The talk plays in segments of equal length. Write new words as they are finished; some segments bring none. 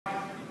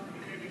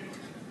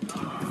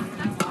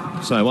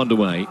So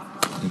underway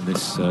in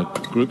this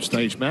group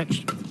stage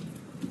match.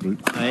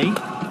 Group A.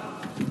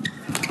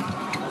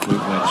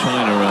 Group where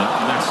China are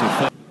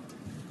massive.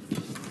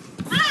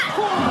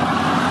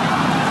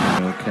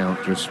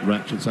 Count just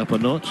ratchets up a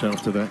notch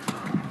after that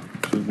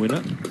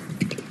winner.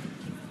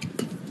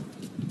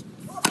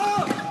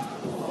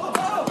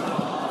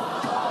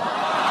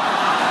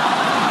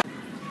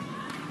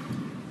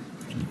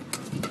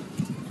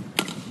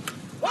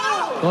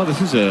 Well,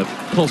 this is a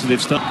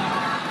positive start.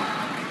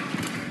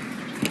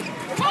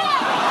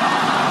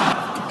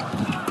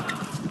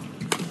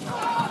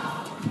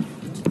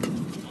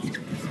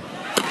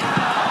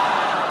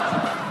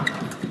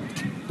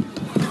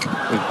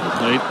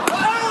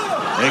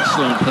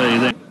 Excellent play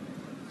there.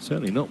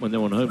 Certainly not when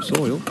they're on home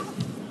soil.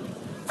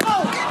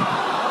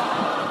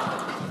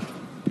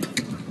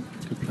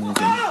 Good play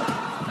again.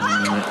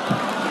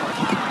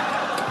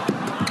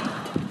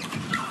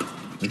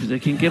 If they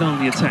can get on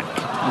the attack,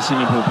 the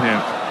Singapore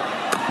pair,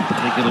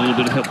 they get a little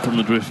bit of help from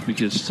the drift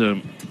because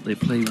they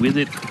play with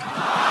it.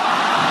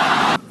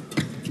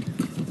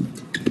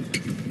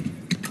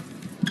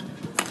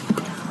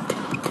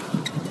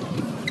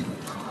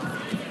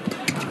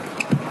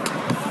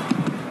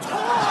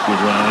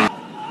 Good rally.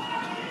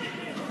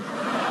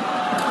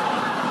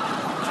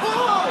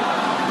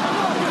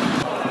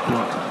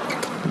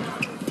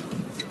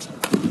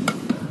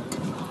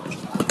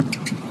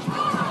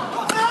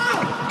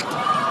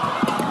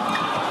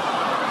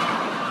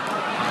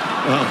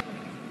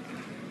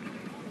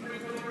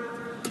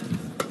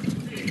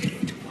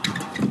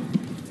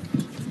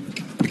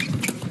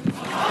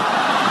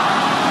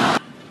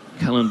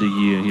 Calendar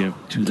year here,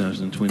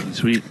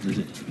 2023.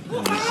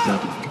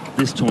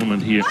 This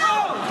tournament here,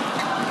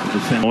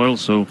 the oil,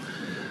 so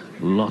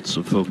lots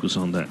of focus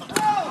on that.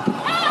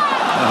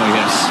 Oh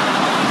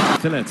yes,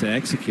 still had to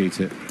execute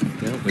it.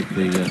 Dealt with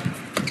the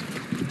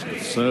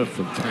serve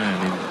from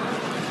Tan in.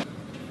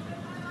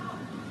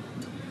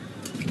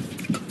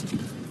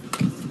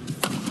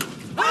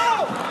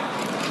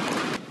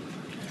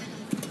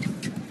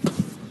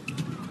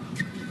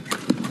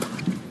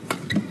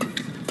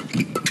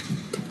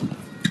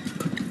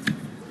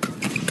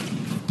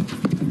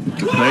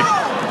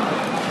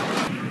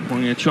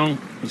 HUANG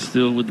is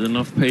still with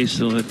enough pace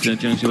so that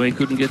Zheng Xuwei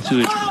couldn't get to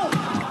it.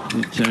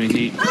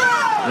 HEE.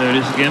 There it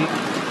is again.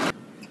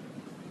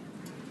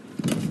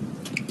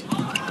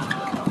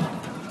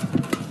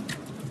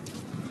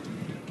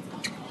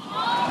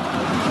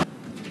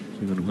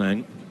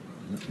 HUANG,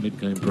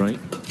 mid-game break.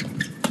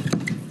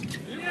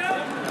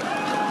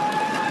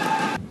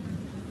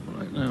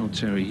 Right now,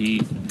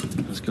 HEE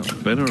has got the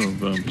better of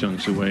Zheng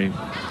Xuwei.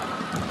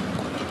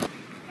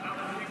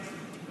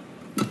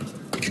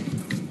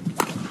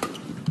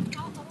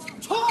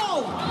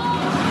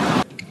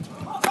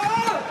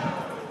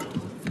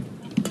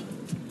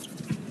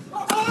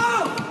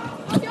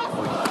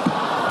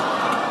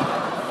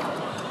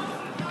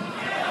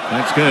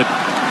 That's good.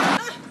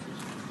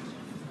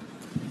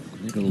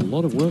 They've got a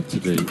lot of work to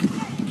do.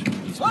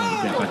 He's going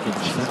to get back into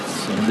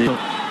shots.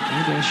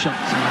 Their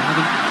shots had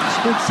a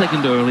split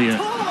second earlier.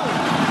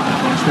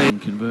 Once they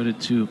converted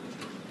to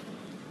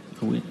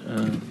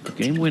a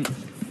game win.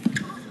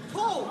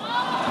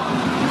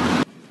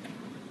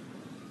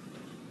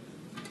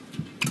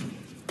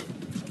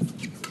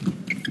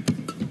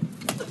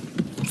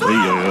 Oi,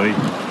 oi, oi.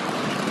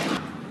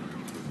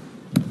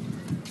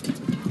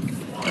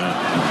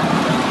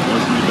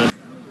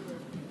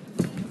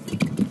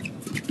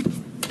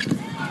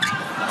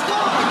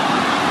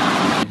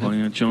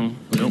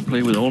 We don't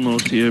play with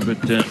almost here, but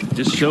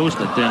just shows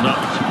that they're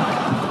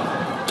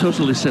not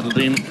totally settled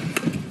in.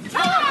 It's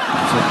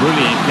a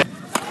brilliant.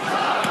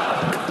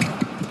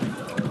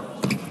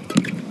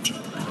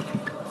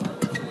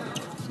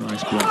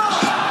 Nice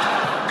blocks.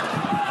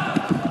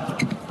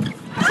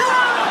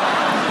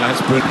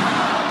 That's brilliant.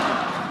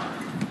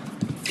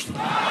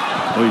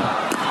 Oi.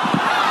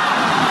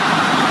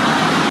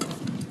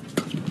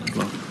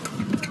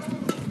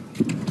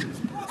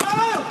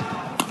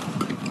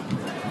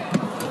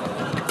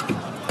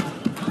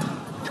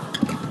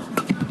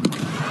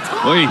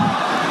 Oi.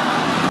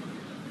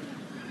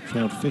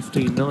 Trailed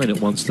 15-9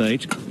 at one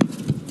stage.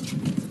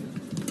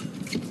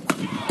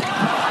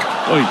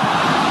 Oi.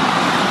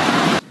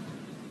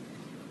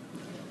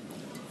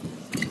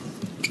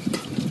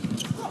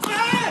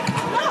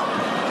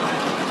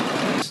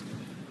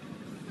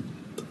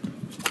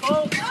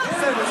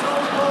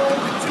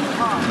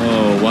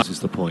 Oh, what is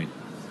the point?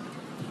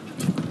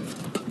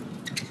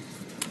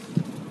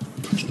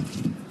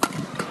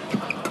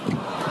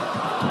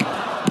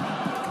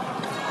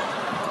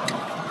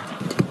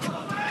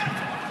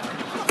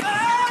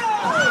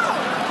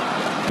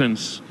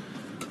 Defense.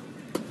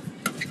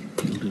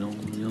 Build it on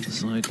the other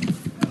side.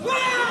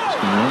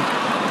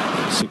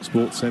 Six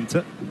Sports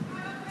Centre.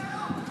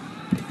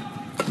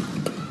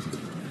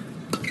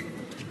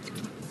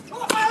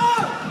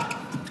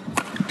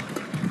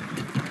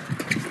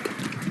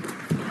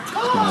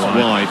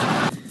 Wide.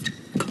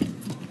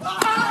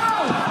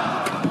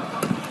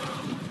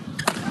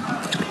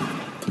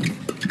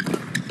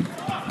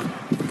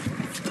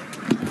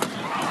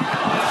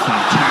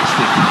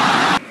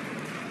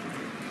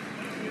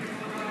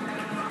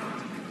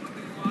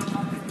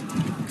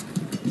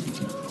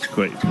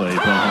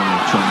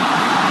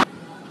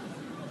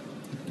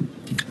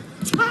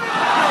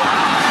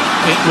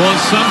 It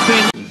was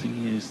something. The thing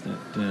is that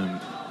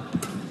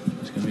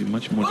it's going to be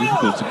much more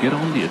difficult to get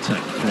on the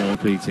attack for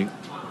Beating.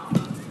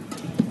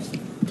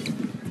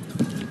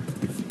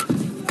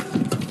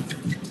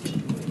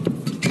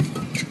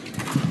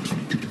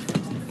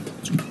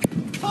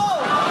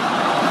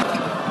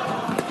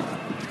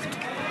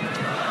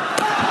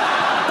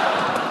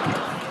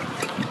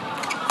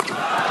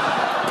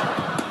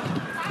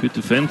 Good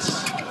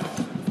defense.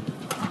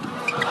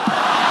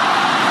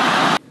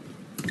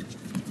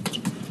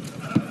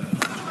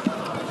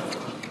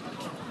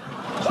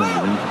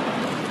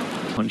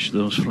 Punch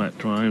those flat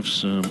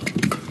drives. Terry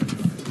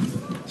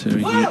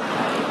here.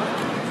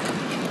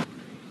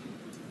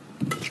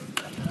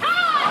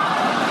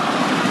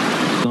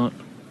 Start.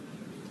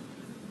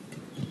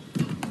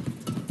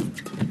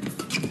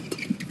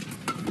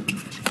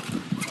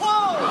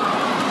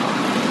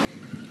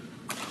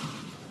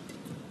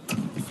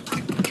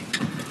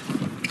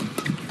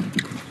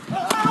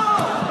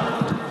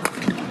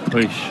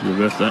 Push,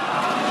 reverse that.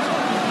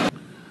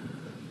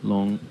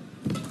 Long.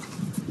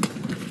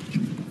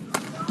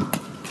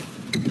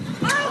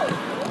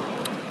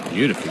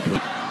 Beautiful.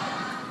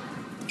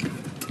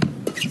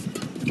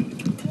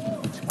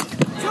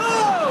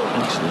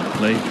 Excellent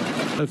play.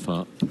 So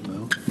far.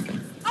 Well,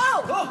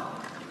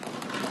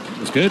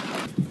 That's good.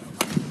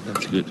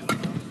 that's good. Yeah,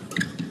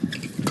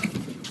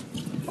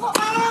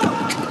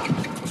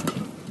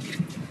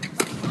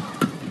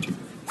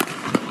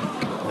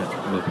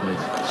 well played.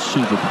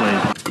 Super play.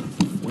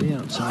 Way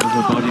outside of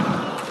her body.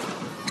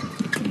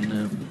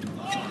 And,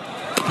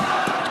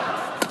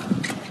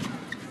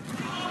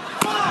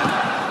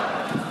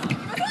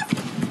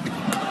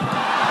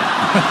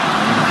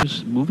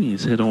 just moving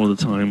his head all the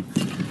time.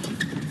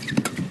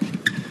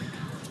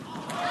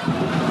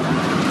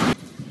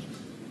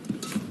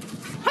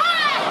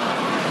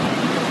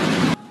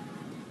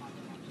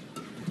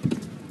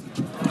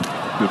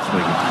 Good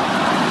swing.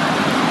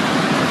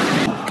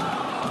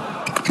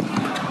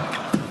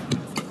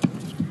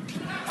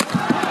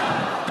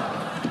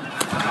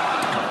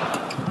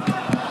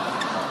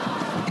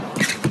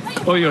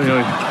 Oi, oi,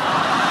 oi.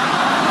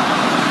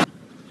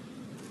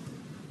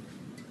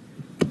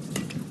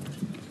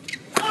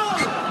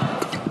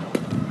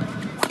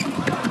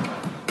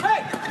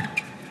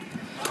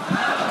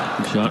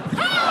 Good shot.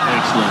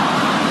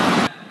 Excellent.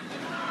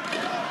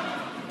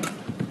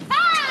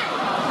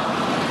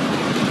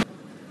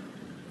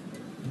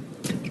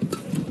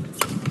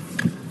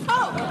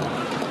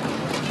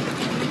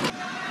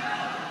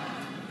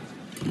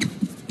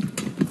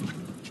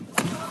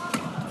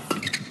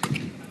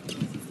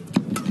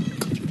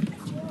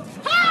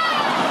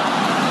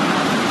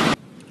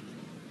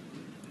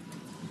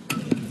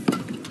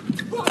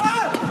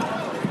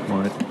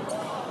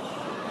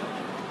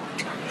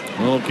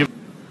 Well,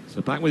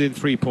 so back within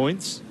 3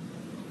 points.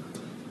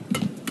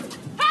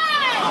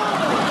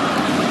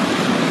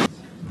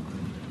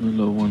 A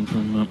low one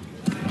from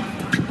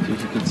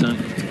Jessica.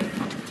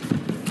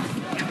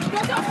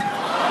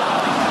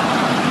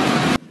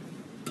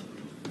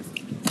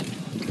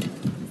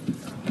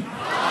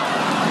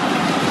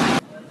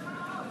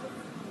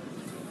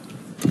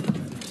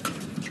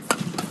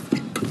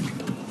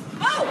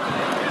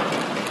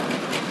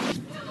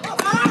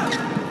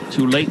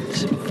 Too late.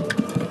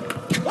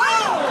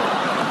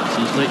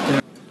 She's late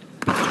there.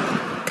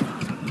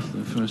 It's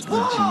the first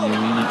match in the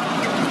arena.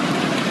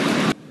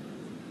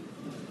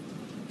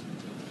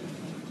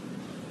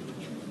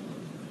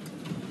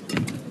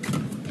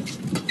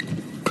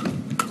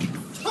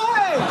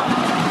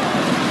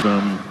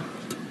 From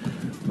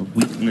a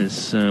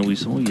weakness we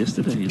saw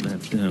yesterday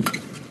that Japan's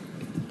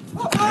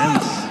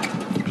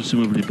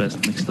presumably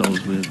best mixed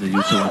doubles with the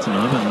Yuta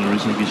Watanabe and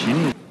Marisa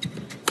Gashini.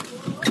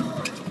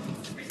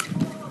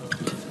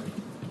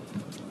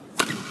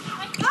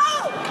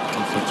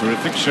 That's a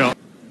terrific shot.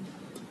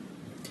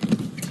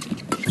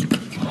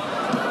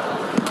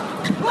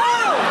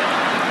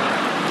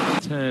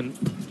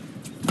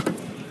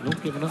 Not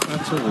given up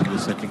at all in the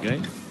second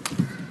game.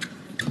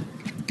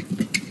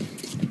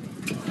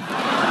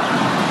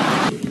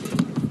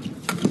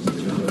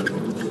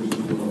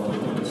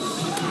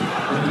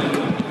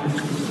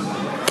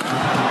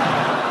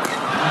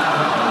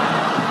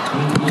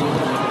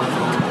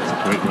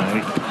 Great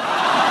rally.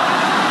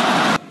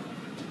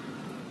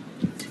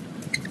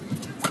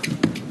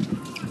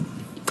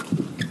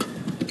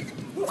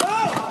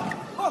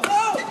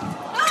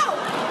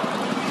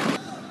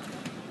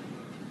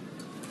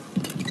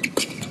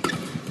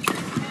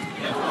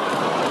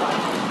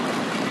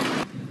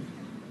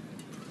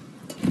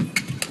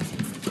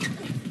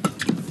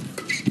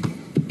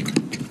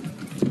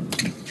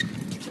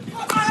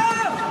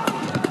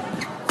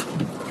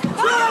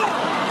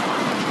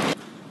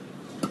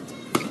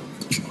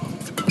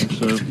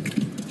 So,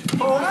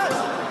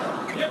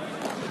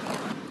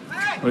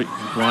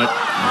 right.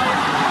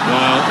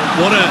 Wow,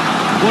 what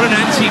an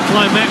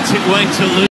anticlimactic way to lose.